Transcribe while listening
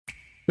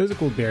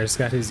Physical Beerus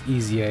got his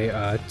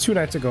EZA 2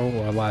 nights ago,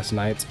 or last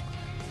night,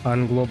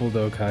 on Global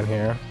Dokkan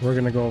here. We're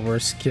gonna go over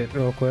his kit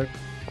real quick.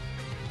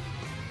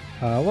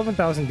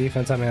 11,000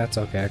 defense, I mean that's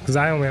okay, because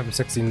I only have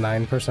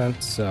 69%,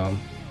 so...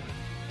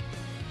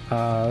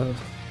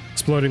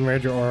 Exploding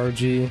Rage or ROG,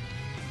 3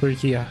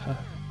 key,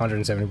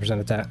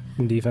 170% attack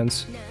and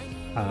defense.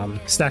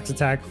 Stacks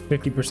attack,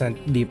 50%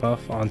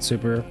 debuff on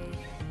super.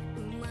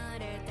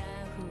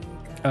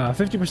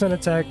 50%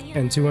 attack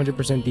and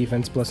 200%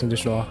 defense plus an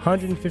additional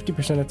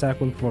 150%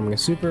 attack when performing a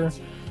super.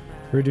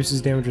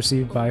 Reduces damage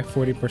received by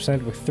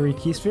 40% with 3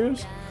 key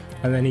spheres.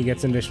 And then he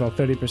gets an additional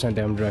 30%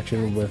 damage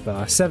reduction with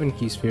 7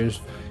 key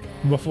spheres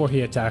before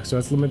he attacks. So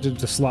it's limited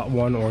to slot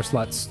 1 or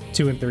slots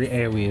 2 and 3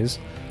 AoEs.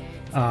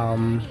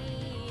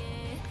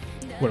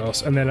 What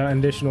else? And then an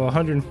additional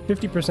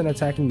 150%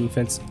 attack and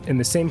defense in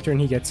the same turn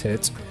he gets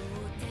hit.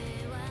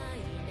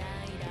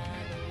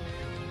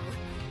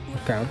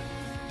 Okay.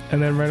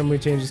 And then randomly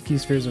changes key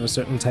spheres of a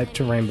certain type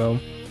to rainbow.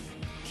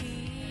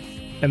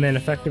 And then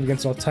effective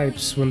against all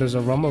types when there's a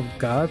Realm of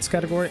Gods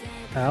category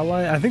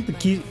ally. I think the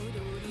key...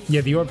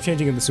 Yeah, the orb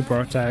changing and the super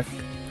attack...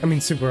 the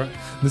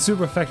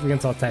super effective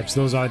against all types,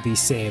 those are the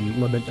same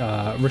limit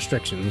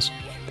restrictions.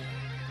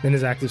 Then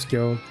his active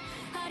skill...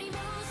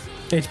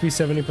 HP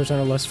 70%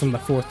 or less from the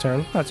 4th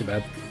turn, not too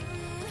bad.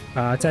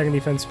 Attack and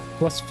defense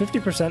plus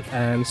 50%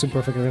 and super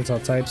effective against all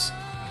types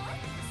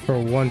for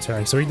 1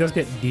 turn. So he does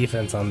get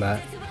defense on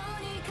that.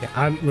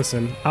 Yeah,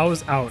 listen, I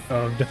was out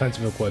of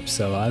defensive equips,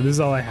 so this is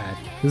all I had.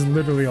 This is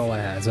literally all I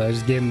had, so I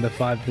just gave him the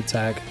 5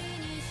 attack.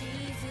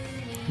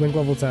 Link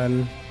level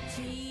 10.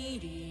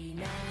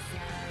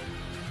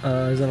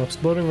 He's an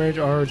Exploding Rage,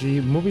 ROG,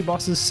 movie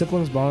bosses,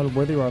 siblings bond,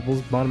 worthy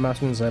rivals, bond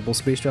master and disciple,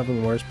 space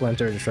traveling wars,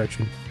 planetary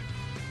destruction.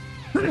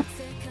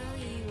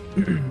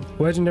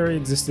 Legendary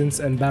existence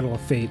and battle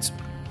of fate.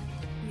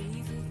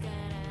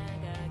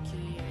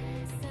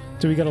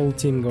 So we got a little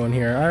team going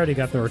here. I already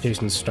got the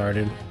rotation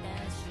started.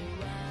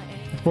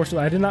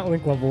 Unfortunately, I did not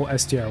link level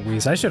STR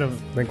Whis. I should have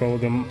link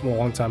leveled him a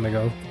long time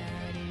ago.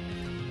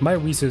 My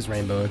Whis is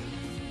rainbowed.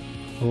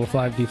 Level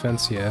 5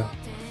 defense, yeah.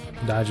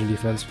 Dodge and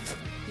defense.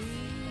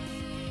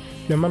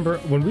 Now remember,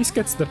 when Whis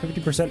gets the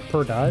 50%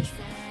 per dodge,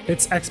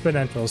 it's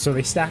exponential, so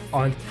they stack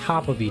on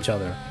top of each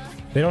other.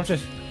 They don't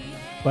just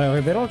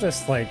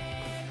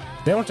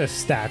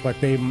stack, like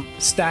they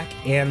stack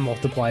and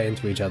multiply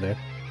into each other,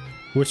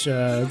 which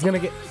is gonna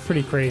get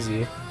pretty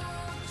crazy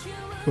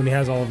when he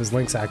has all of his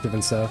links active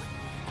and stuff.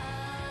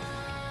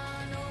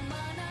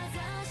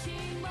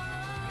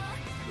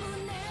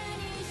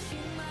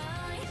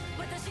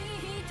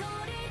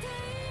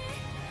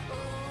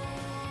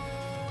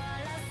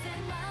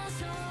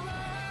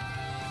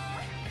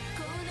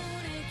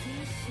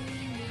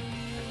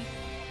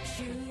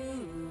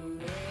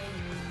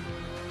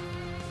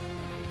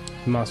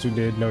 Zamasu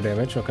did no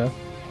damage, okay.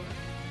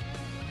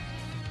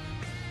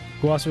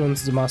 Guasu and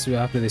Zamasu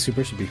after they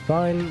super should be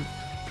fine.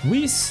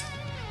 Whis,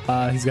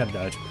 he's got to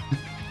dodge.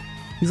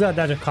 He's got to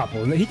dodge a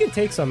couple. And he can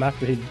take some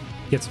after he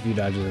gets a few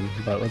dodges in,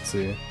 but let's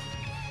see.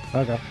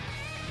 Okay.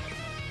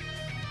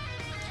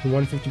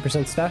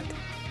 150% stack.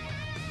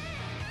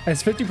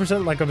 It's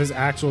 50% like of his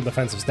actual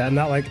defensive stat,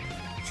 not like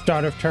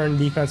start of turn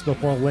defense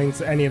before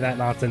links, any of that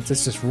nonsense.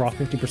 It's just raw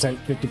 50%,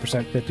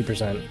 50%,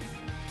 50%.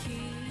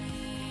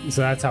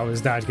 So that's how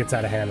his dodge gets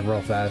out of hand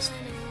real fast.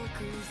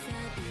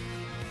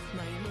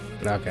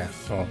 Okay,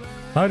 well,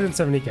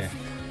 170k.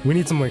 We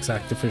need some links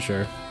active for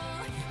sure.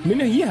 I mean,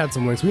 he had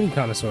some links. We need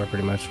Connoisseur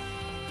pretty much.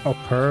 Oh,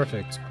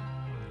 perfect.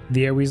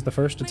 The AoE's the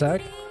first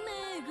attack.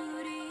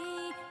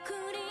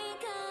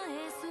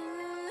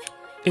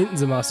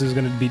 Zamasu is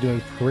going to be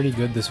doing pretty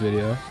good this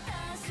video.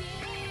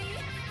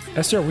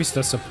 STR Whis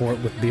does support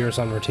with Beerus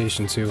on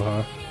rotation too,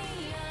 huh?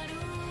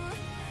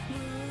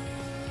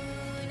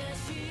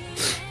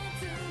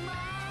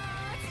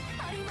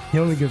 He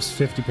only gives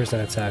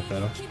 50% attack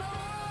though.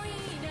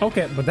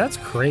 Okay, but that's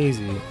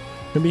crazy.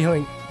 We'll be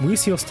healing.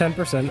 Whis heals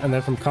 10%, and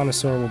then from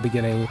Connoisseur we'll be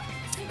getting.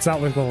 It's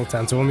not link level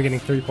 10, so we'll be getting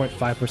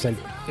 3.5%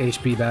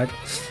 HP back.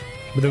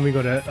 But then we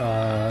go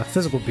to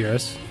Physical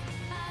Beerus,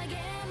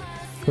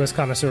 who has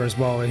Connoisseur as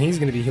well, and he's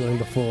going to be healing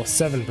the full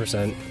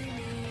 7%.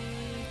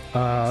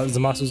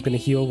 Zamasu's going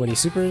to heal when he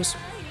supers.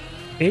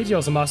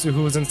 AGL Zamasu,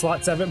 who was in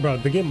slot 7, bro,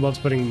 the game loves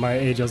putting my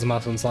AGL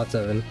Zamasu in slot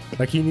 7.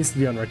 Like, he needs to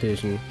be on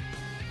rotation.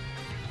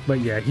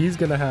 But yeah, he's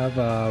gonna have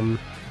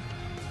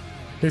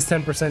his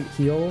 10%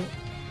 heal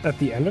at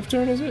the end of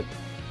turn, is it?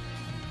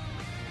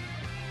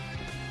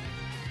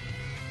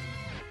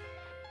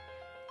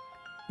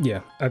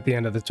 Yeah, at the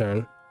end of the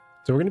turn.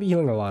 So we're gonna be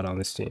healing a lot on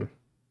this team.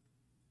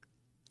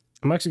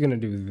 I'm actually gonna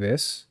do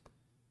this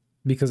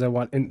because I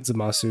want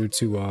Zamasu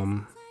to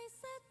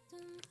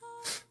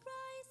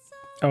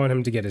I want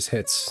him to get his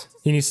hits.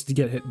 He needs to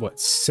get hit what,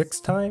 6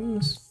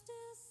 times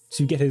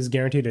to get his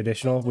guaranteed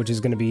additional, which is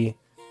gonna be.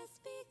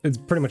 It's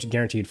pretty much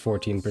guaranteed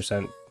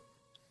 14%.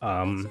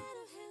 14%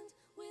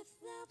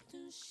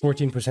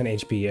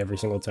 HP every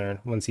single turn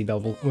once he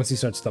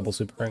starts double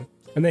supering.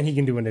 And then he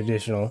can do an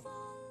additional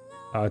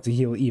to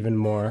heal even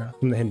more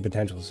from the hidden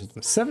potential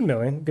system. 7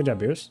 million. Good job,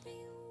 Beerus.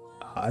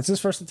 It's his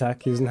first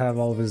attack. He doesn't have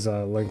all of his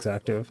links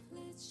active.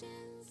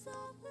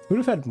 Would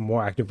have had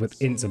more active with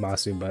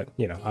Zamasu, but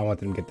you know, I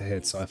wanted him to get the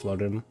hit, so I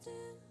floated him.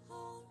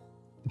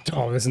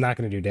 Oh, this is not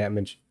going to do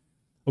damage.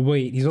 Oh,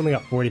 wait, he's only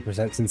got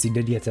 40% since he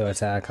did get to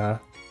attack, huh?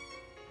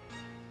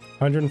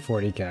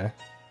 140k.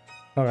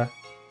 Okay.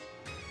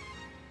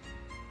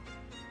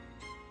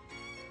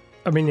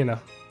 I mean, you know,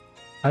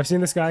 I've seen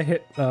this guy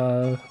hit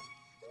some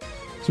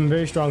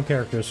very strong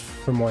characters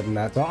for more than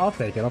that, so I'll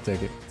take it. I'll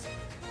take it.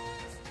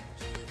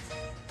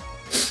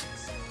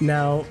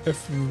 Now,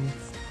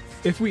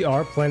 if we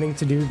are planning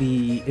to do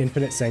the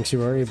Infinite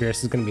Sanctuary,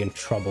 Beerus is going to be in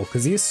trouble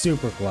because he is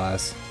super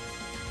class.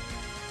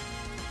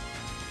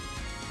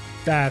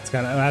 We're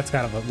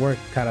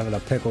kind of in a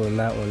pickle in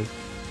that one.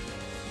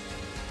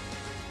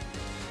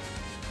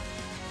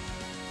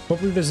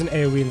 Hopefully there's an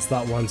AoE in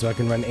slot 1 so I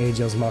can run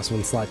AGL's muscle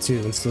in slot 2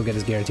 and still get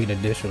his guaranteed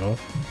additional.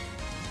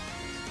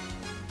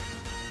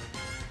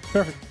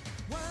 Perfect.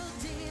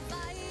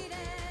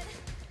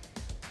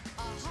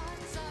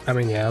 I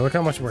mean, yeah, look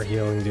how much we're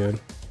healing, dude.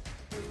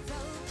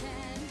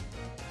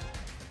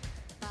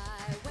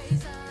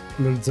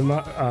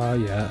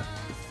 Yeah.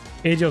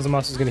 AGL's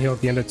muscle is gonna heal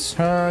at the end of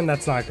turn.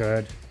 That's not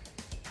good.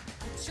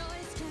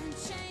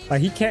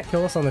 Like, he can't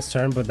kill us on this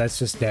turn, but that's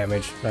just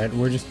damage, right?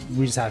 We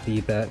just have to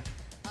eat that.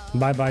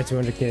 Bye bye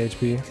 200k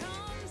HP.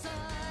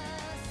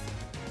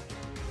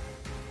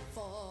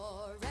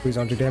 Please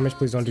don't do damage,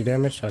 please don't do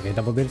damage. Okay,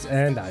 double digits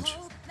and dodge.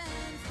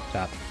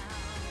 Stop.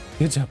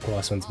 Good job,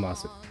 Guasman's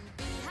Masu.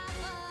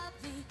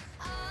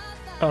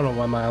 I don't know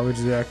why my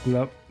allergies are acting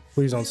up.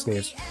 Please don't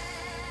sneeze.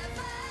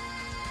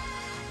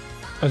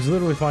 I was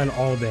literally fine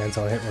all day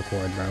until I hit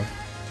record, bro.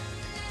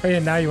 Oh yeah,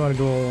 now you want to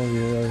do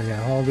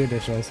all the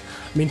additionals.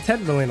 I mean,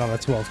 10 million on a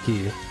 12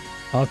 key.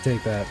 I'll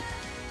take that.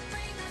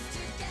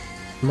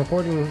 I'm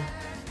recording...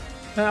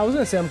 I was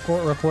going to say I'm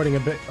recording a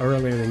bit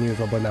earlier than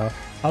usual, but no.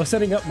 I was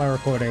setting up my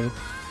recording.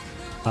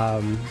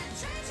 I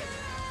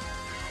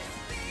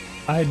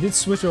did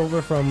switch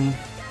over from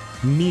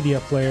Media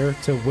Player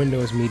to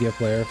Windows Media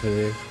Player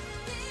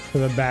for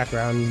the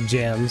background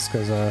jams,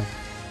 because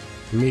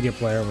Media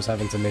Player was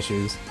having some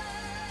issues.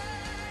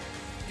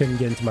 Couldn't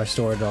get into my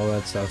storage, all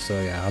that stuff,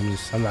 so yeah,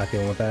 I'm not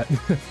dealing with that.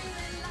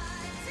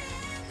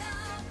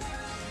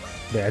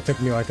 Yeah, it took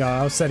me like,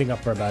 I was setting up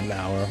for about an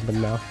hour, but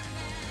no.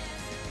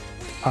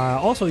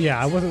 Also,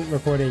 yeah, I wasn't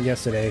recording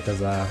yesterday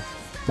because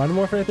Modern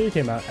Warfare 3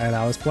 came out, and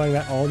I was playing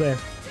that all day.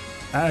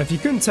 If you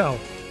couldn't tell,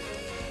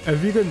 I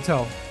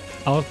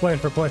was playing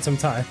for quite some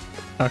time.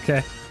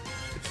 Okay.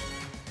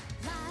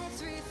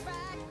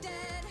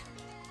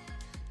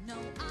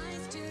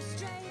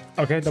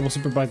 Okay, double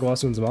super by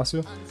Guasu and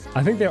Zamasu.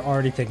 I think they're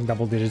already taking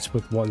double digits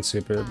with one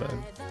super, but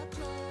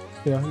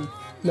you know,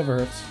 never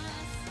hurts.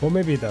 Well,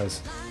 maybe it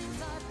does.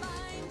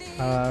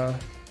 We're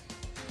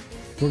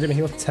gonna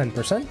heal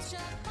 10%.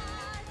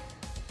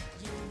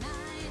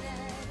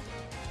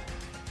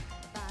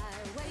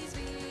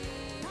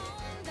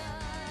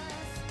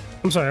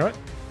 I'm sorry, what?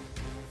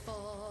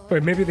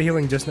 Wait, maybe the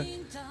healing just... That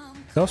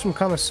was from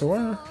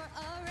Connoisseur?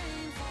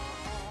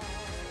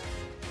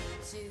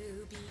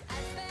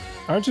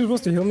 Aren't you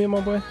supposed to heal me, my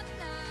boy?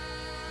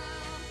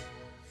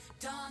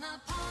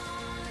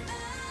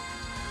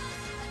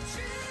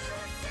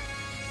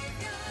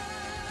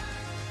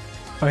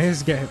 Oh, he has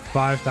to get hit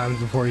 5 times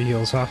before he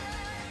heals, huh?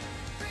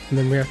 And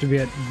then we have to be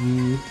at...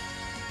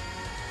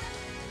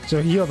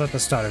 So he healed at the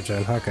start of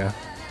turn, okay.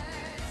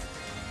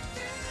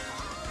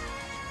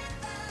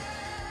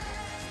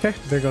 Okay,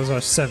 there goes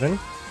our 7.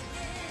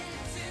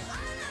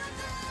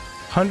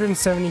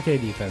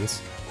 170k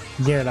defense.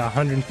 Get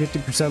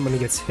 150% when he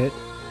gets hit.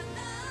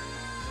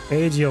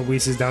 AGL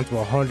Whis is down to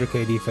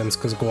 100k defense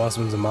because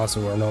Guasman and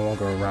Zamasu are no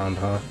longer around,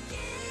 huh?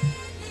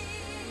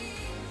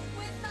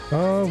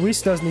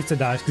 Whis does need to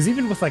dodge because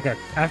even with like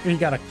after he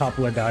got a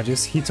couple of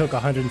dodges, he took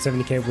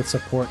 170k with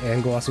support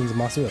and Guasman and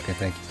Zamasu. Okay,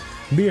 thank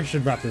you. Beer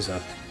should wrap this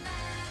up.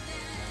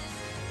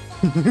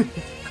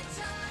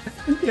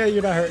 Yeah,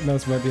 you're not hurting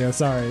us, but yeah,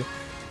 sorry.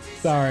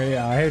 Sorry,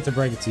 I hate to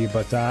break it to you,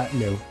 but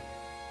no.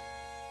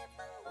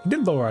 He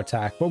did lower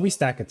attack, but we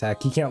stack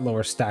attack. He can't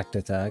lower stacked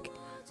attack.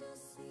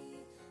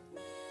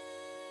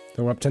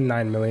 So we're up to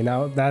 9 million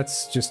now.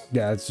 That's just,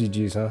 yeah, that's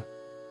GG's, huh?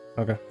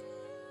 Okay.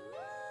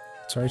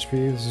 So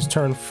HP, this is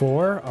turn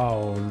 4.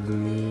 Oh,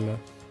 no.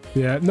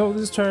 Yeah, no,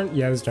 this is turn,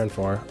 yeah, this is turn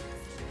 4.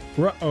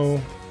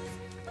 Uh-oh.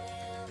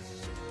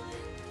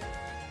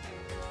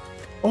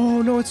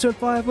 Oh, no, it's turn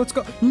 5. Let's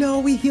go. No,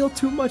 we healed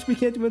too much. We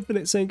can't do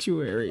Infinite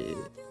Sanctuary.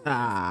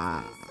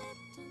 Ah.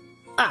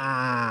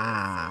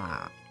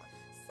 Ah.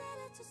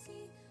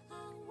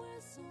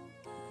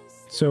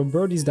 So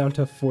Brody's down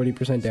to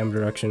 40% damage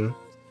reduction.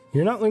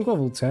 You're not link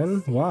level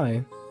 10?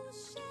 Why?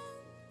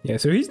 Yeah,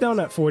 so he's down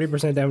at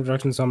 40% damage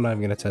reduction, so I'm not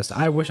even gonna test.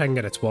 I wish I can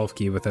get a 12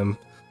 key with him.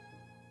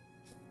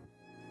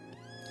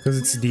 Because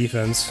it's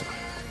defense.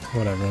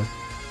 Whatever.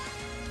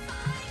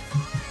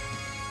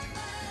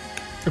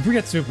 If we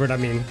get supered, I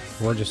mean,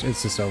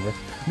 it's just over.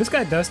 This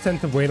guy does tend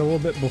to wait a little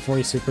bit before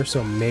he super,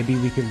 so maybe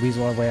we can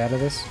weasel our way out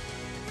of this.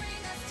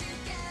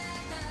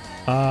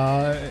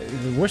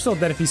 We're still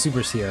dead if he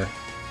supers here.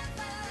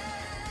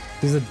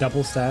 This is a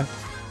double stack.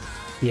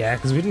 Yeah,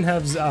 because we didn't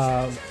have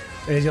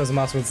AGL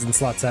Zamasu in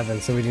slot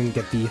 7, so we didn't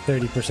get the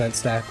 30%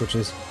 stack, which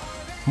is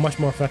much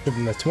more effective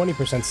than the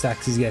 20%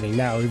 stacks he's getting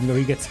now. Even though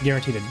he gets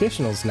guaranteed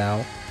additionals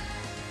now,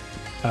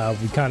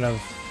 we kind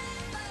of...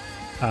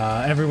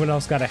 everyone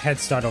else got a head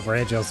start over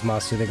AGL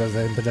Zamasu because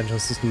of the potential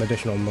system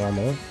additional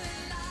normal.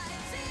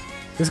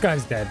 This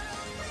guy's dead.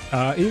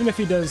 Even if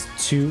he does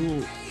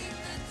 2...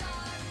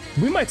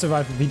 We might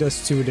survive if he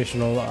does 2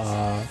 additional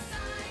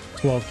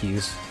 12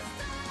 keys.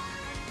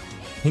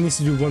 He needs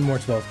to do 1 more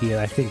 12 key, and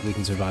I think we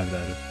can survive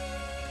then.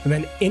 And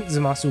then Int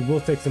Zamasu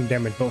will take some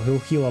damage, but he'll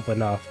heal up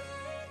enough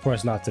for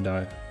us not to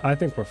die. I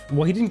think we're...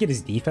 Well, he didn't get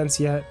his defense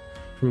yet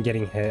from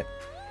getting hit.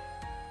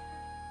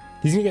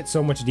 He's gonna get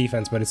so much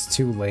defense, but it's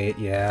too late.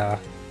 Yeah,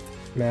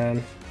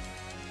 man.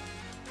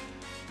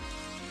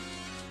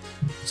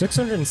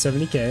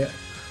 670k.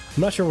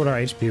 I'm not sure what our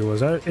HP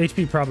was. Our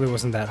HP probably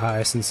wasn't that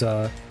high since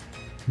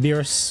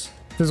Beerus,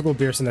 physical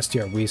Beerus and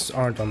STR Whis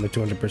aren't on the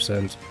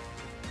 200%.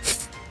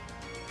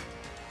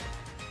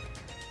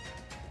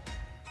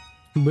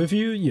 But if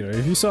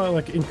you saw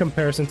like in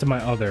comparison to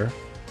my other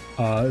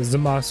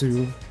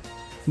Zamasu,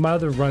 my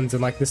other runs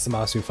in like this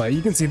Zamasu fight,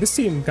 you can see this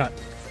team got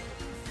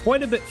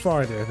quite a bit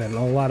farther than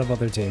a lot of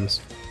other teams.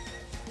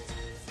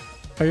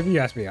 Like, if you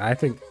ask me, I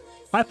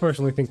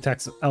personally think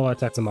LR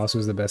Tech Zamasu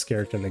is the best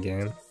character in the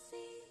game.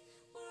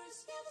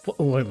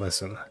 Well,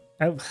 listen,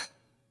 at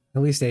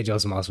least AGL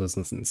Zamasu was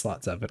in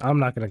slot 7. I'm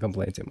not gonna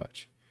complain too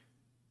much.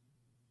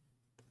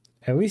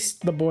 At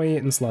least the boy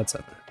ain't in slot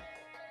 7.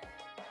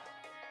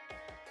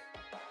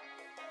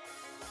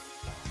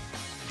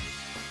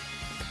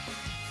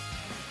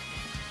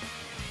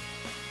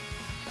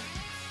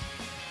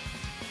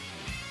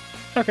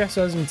 Okay,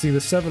 so as you can see, the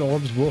 7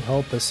 orbs will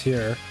help us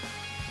here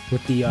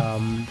with the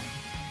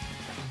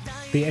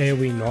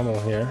AoE normal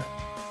here.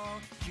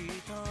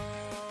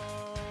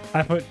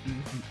 I put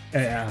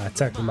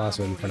Tech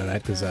Zamasu in front of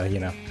that because, you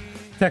know,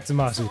 Tech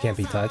Zamasu can't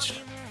be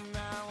touched.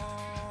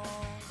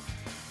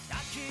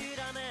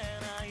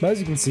 But as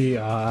you can see,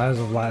 as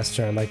of last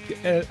turn, like,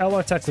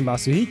 LR Tech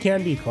Zamasu, he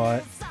can be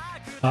caught.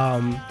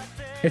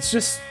 It's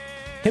just,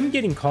 him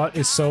getting caught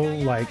is so,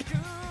 like,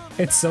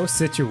 it's so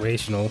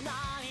situational.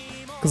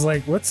 Because,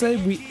 like, let's say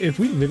if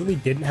we literally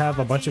didn't have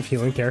a bunch of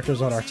healing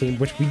characters on our team,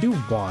 which we do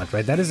want,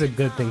 right? That is a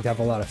good thing to have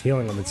a lot of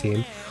healing on the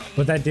team.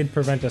 But that did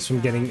prevent us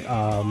from getting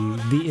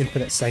the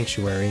Infinite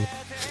Sanctuary,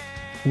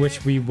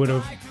 which we would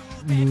have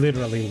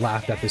literally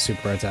laughed at the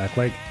super attack.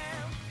 Like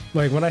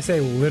when I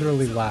say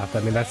literally laughed, I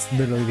mean that's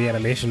literally the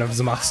animation of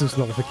Zamasu's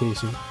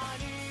nullification.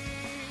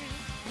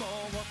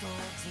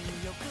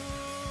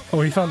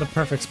 Oh, he found the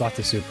perfect spot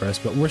to super us,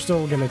 but we're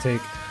still gonna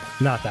take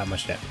not that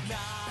much damage.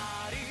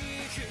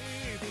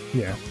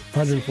 Yeah,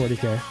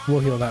 140k. We'll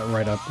heal that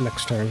right up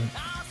next turn.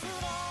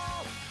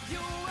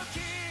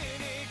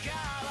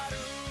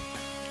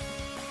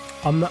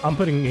 I'm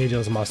putting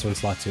AGL Zamasu in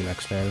slot 2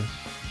 next turn.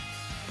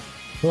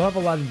 He'll have a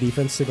lot of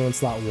defense to go in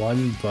slot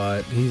 1,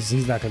 but he's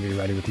not going to be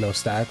ready with no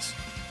stacks.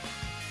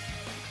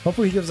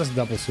 Hopefully he gives us a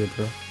double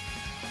super.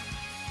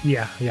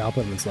 Yeah, I'll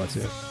put him in slot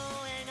 2.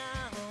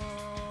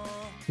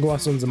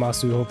 Guasu and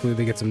Zamasu, hopefully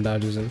they get some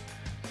dodges in.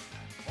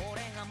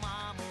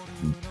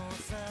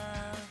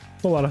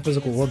 A lot of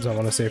physical orbs I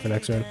want to save for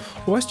next turn.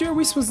 Oh, STR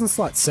Whis was in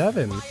slot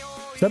 7. So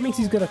that means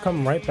he's going to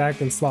come right back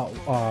in slot...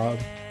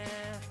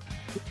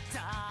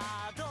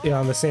 yeah,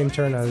 on the same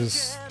turn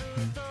as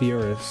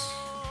Beerus.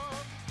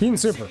 He can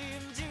super.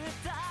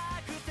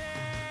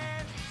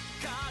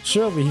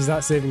 Surely he's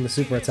not saving the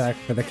super attack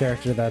for the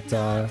character that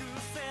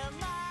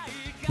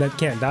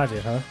can't dodge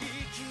it, huh?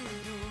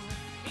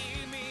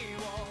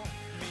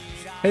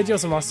 AGL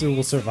Zamasu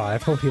will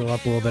survive. He'll heal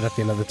up a little bit at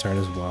the end of the turn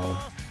as well.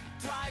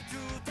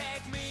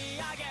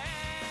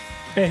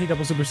 And he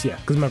double supers, yeah.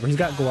 Because remember, he's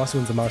got Guasu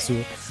and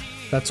Zamasu.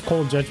 That's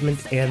Cold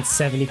Judgment and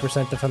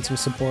 70% defensive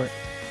support.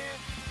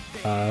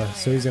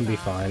 So he's gonna be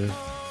fine.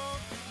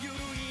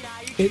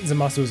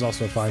 Zamasu is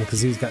also fine because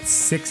he's got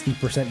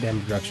 60%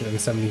 damage reduction and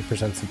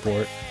 70%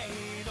 support.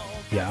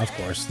 Yeah, of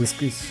course. This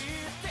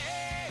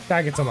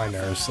guy gets on my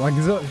nerves. Like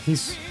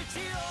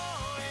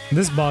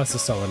this boss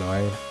is so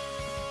annoying.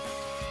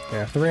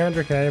 Yeah,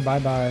 300k. Bye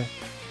bye.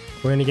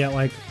 We're gonna get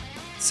like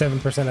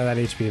 7% of that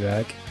HP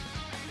back.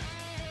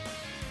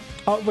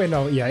 Oh wait,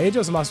 no. Yeah,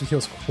 AGL Zamasu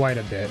heals quite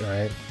a bit,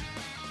 right?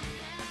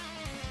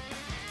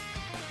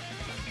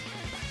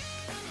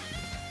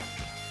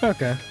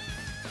 Okay.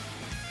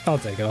 I'll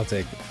take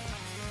it,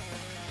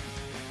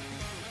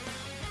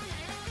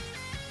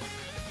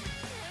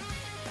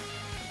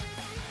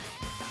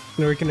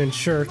 Now we can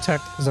ensure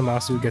Tech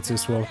Zamasu gets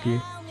his 12 key.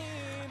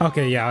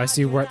 Okay, yeah, I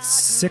see we're at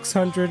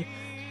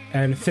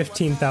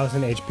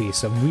 615,000 HP,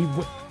 so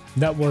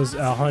that was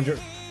 100...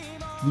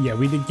 Yeah,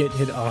 we did get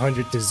hit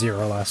 100 to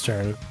 0 last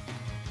turn.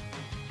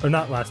 Or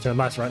not last turn,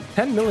 last run.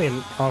 10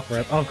 million off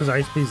rep. Oh, because our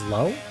HP is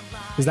low?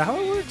 Is that how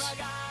it works?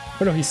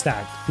 Or no, he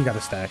stacked. He got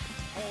a stack.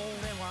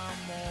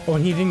 Oh,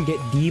 and he didn't get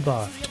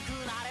debuffed,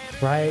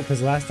 right?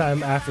 Because last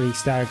time after he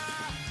stacked,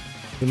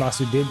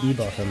 Zamasu did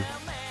debuff him.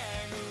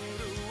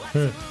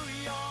 Hmm.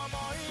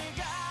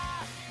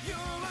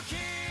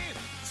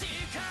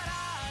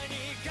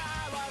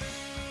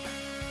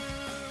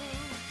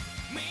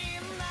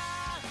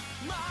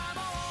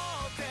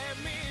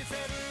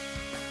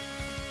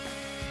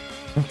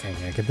 Okay,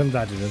 yeah, get them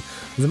dodges in.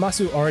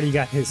 Zamasu already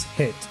got his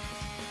hit,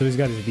 so he's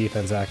got his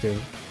defense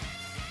active.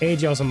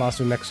 AGL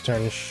Zamasu next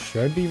turn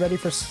should be ready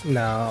for...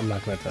 No, I'm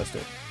not going to test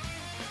it.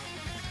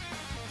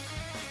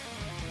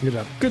 Good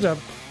job. Good job.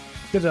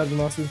 Good job,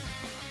 Zamasu.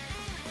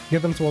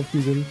 Get them 12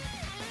 keys in.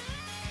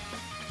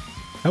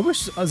 I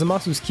wish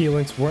Zamasu's key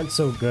links weren't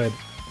so good,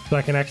 so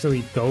I can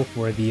actually go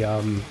for the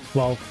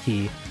 12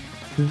 key.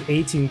 His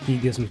 18 key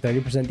gives him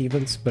 30%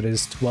 defense, but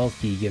his 12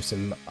 key gives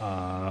him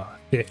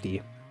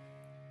 50.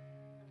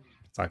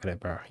 It's not gonna,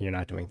 bro. You're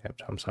not doing that.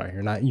 I'm sorry.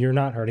 You're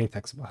not hurting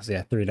Texas Boss.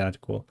 Yeah, 3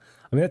 dodge. Cool.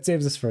 I mean, that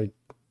saves us from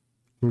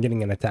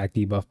getting an attack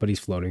debuff, but he's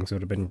floating, so it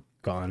would have been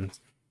gone.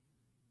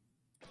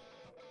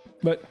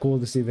 But cool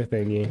to see the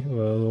thingy. A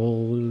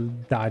little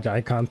dodge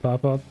icon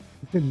pop up.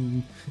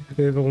 The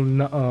little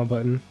nuh-uh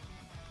button.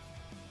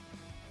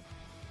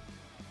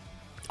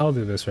 I'll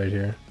do this right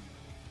here.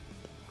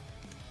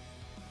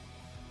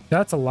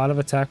 That's a lot of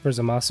attack for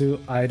Zamasu.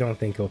 I don't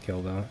think he'll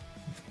kill, though.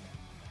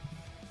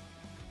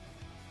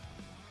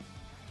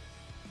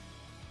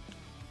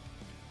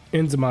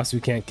 And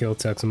Zamasu can't kill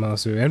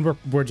Texamasu, and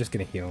we're just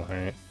gonna heal,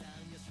 alright?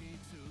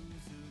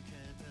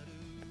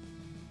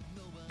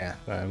 Yeah,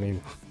 I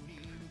mean,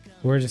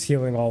 we're just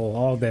healing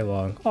all day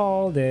long.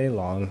 All day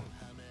long.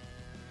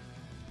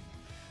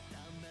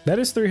 That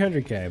is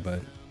 300k,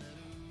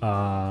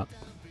 but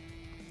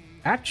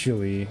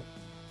actually,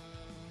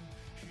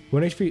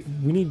 1 HP,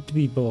 we need to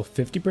be below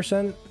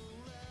 50%.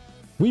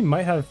 We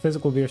might have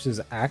physical Beerus'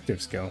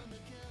 active skill.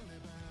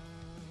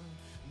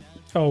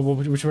 Oh, well,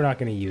 which we're not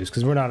going to use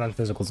because we're not on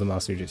physical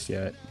Zamasu just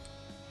yet.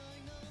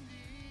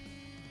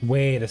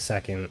 Wait a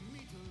second.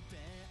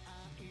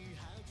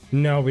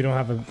 No, we don't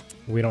have a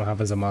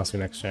Zamasu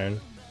next turn.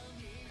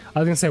 I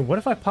was gonna say, what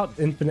if I pop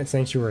Infinite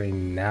Sanctuary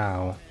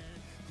now?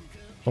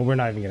 Well, we're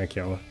not even gonna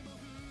kill.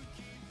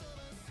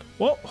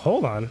 Well,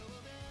 hold on.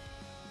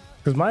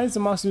 Because my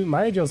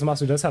AGL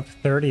Zamasu does have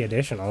 30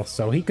 additional,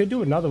 so he could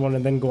do another one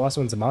and then Gowasu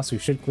and Zamasu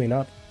should clean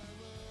up.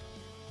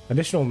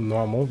 Additional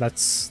normal,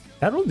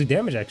 that'll do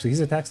damage actually. His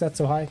attack stats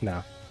so high?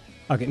 No.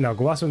 Okay, no,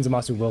 Gowasu and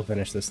Zamasu will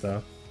finish this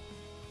though.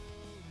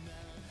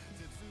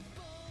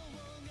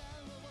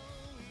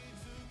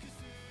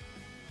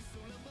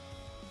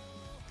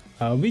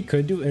 We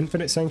could do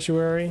Infinite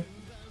Sanctuary.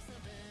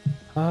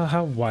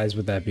 How wise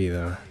would that be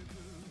though?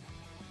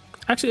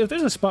 Actually, if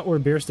there's a spot where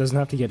Beerus doesn't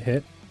have to get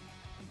hit.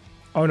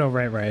 Oh no,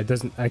 right. It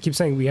doesn't. I keep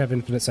saying we have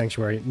Infinite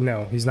Sanctuary.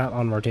 No, he's not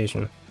on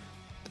rotation.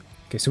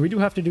 Okay, so we do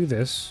have to do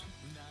this.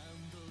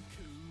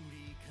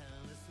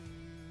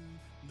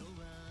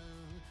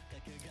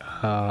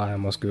 I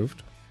almost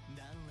goofed.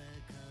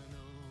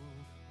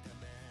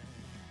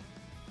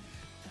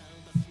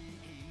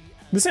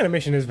 This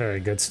animation is very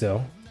good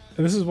still.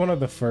 This is one of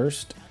the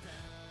first.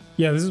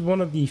 Yeah, this is one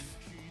of the.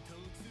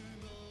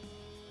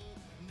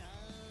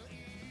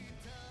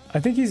 I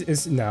think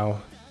is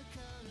no.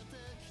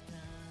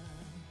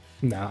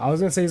 No, I was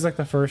gonna say he's like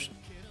the first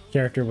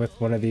character with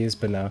one of these,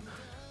 but no.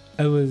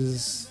 It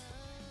was.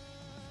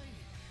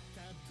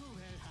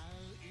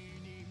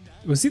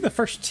 Was he the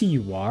first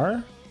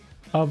TUR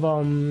of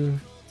what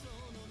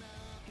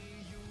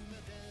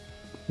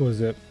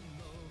was it?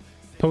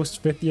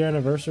 Post 5th year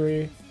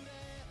anniversary?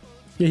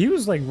 Yeah, he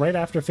was like right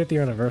after 5th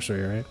year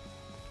anniversary, right?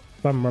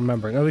 If I'm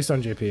remembering, at least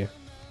on JP.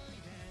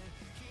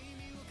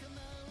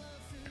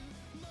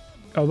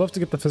 I'd love to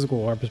get the physical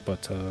orbs,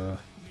 but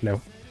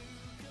no.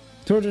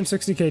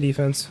 260k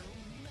defense.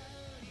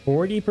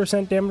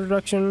 40% damage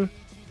reduction.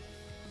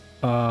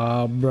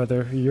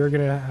 Brother, you're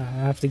gonna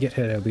have to get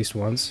hit at least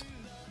once.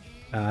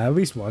 At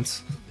least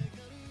once.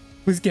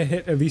 Please get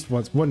hit at least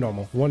once. One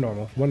normal.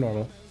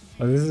 Oh,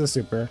 this is a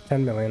super.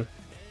 10 million.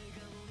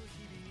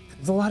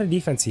 There's a lot of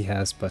defense he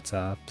has, but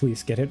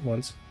please get hit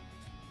once.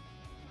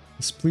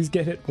 Just please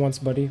get hit once,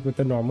 buddy, with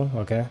the normal.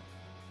 Okay.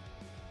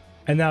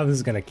 And now this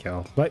is gonna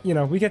kill. But, you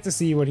know, we get to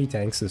see what he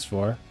tanks this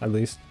for, at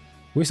least.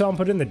 We saw him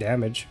put in the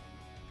damage.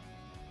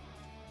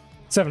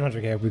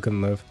 700k if we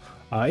couldn't live.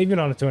 Even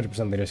on a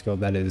 200% leader skill,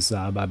 that is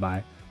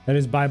bye-bye. That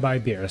is bye-bye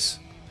Beerus.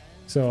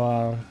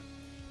 So,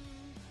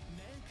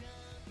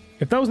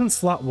 if that was in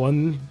slot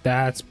 1,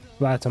 that's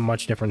a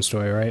much different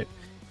story, right?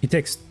 He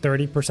takes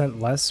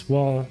 30% less.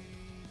 Well,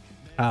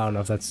 I don't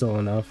know if that's still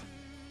enough.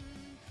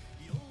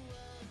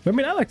 But, I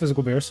mean, I like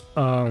physical Beerus.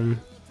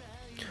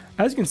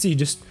 As you can see,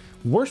 just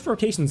worst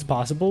rotations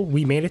possible.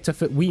 We made it to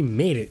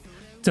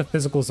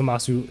physical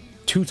Zamasu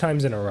 2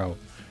 times in a row,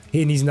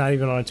 and he's not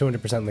even on a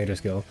 200% later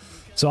skill.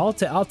 So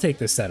I'll take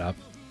this setup,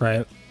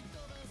 right?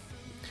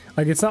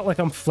 Like, it's not like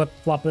I'm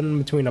flip-flopping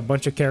between a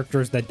bunch of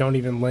characters that don't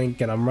even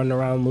link and I'm running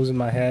around losing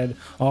my head.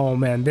 Oh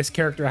man, this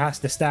character has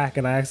to stack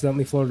and I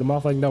accidentally floated him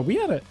off. Like, no, we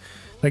have it.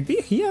 Like,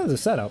 he has a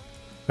setup,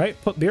 right?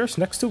 Put Beerus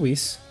next to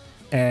Whis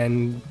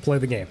and play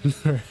the game.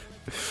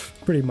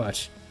 Pretty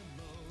much.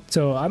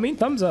 So, I mean,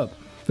 thumbs up.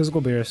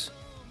 Physical Beerus.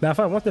 Now, if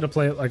I wanted to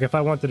play it, like if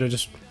I wanted to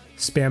just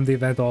spam the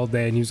event all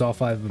day and use all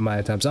 5 of my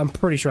attempts, I'm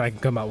pretty sure I can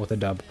come out with a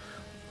dub.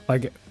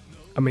 Like,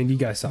 I mean, you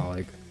guys saw,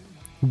 like,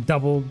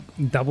 double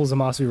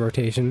Zamasu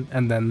rotation,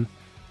 and then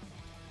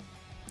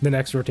the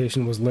next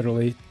rotation was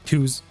literally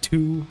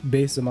two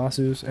base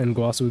Zamasus and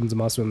Guasu and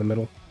Zamasu in the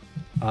middle.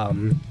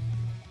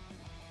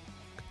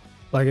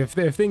 Like,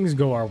 if things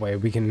go our way,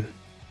 we can...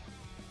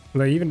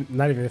 Like,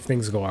 not even if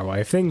things go our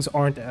way. If things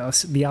aren't...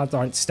 the odds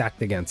aren't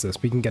stacked against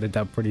us, we can get a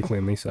dub pretty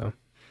cleanly, so...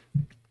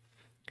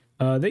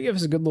 they give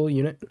us a good little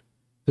unit.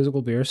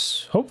 Physical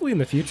Beerus. Hopefully in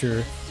the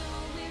future,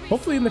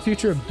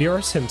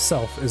 Beerus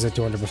himself is a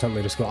 200%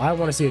 leader skill. I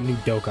want to see a new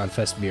Dokkan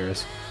Fest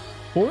Beerus.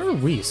 Or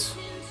Whis.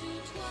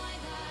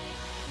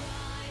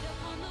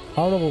 I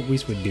don't know what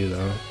Whis would do,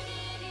 though.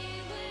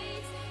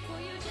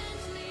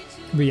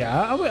 But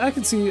yeah, I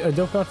could see a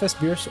Dokkan Fest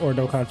Beerus or a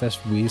Dokkan Fest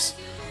Whis.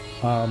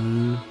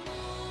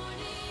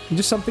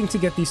 Just something to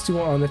get these two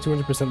on the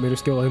 200% leader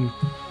skill and,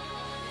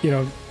 you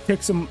know,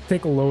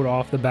 take a load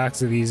off the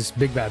backs of these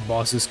big bad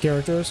bosses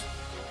characters,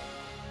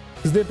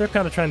 because they're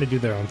kind of trying to do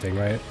their own thing,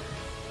 right?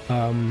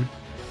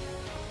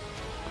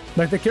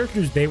 Like the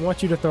characters they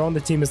want you to throw on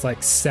the team is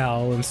like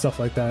Cell and stuff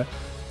like that.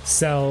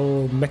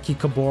 Cell, Meki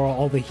Kabora,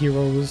 all the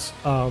heroes,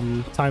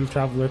 time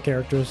traveler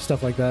characters,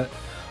 stuff like that.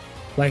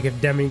 Like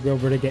if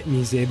Demigod were to get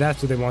EZA,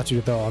 that's what they want you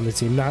to throw on the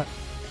team, not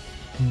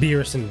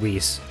Beerus and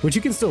Whis, which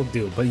you can still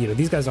do, but you know,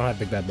 these guys don't have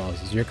big bad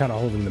bosses. You're kind of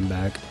holding them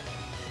back.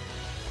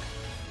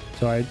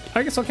 So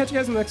I guess I'll catch you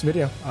guys in the next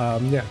video.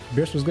 Yeah,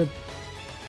 Beerus was good.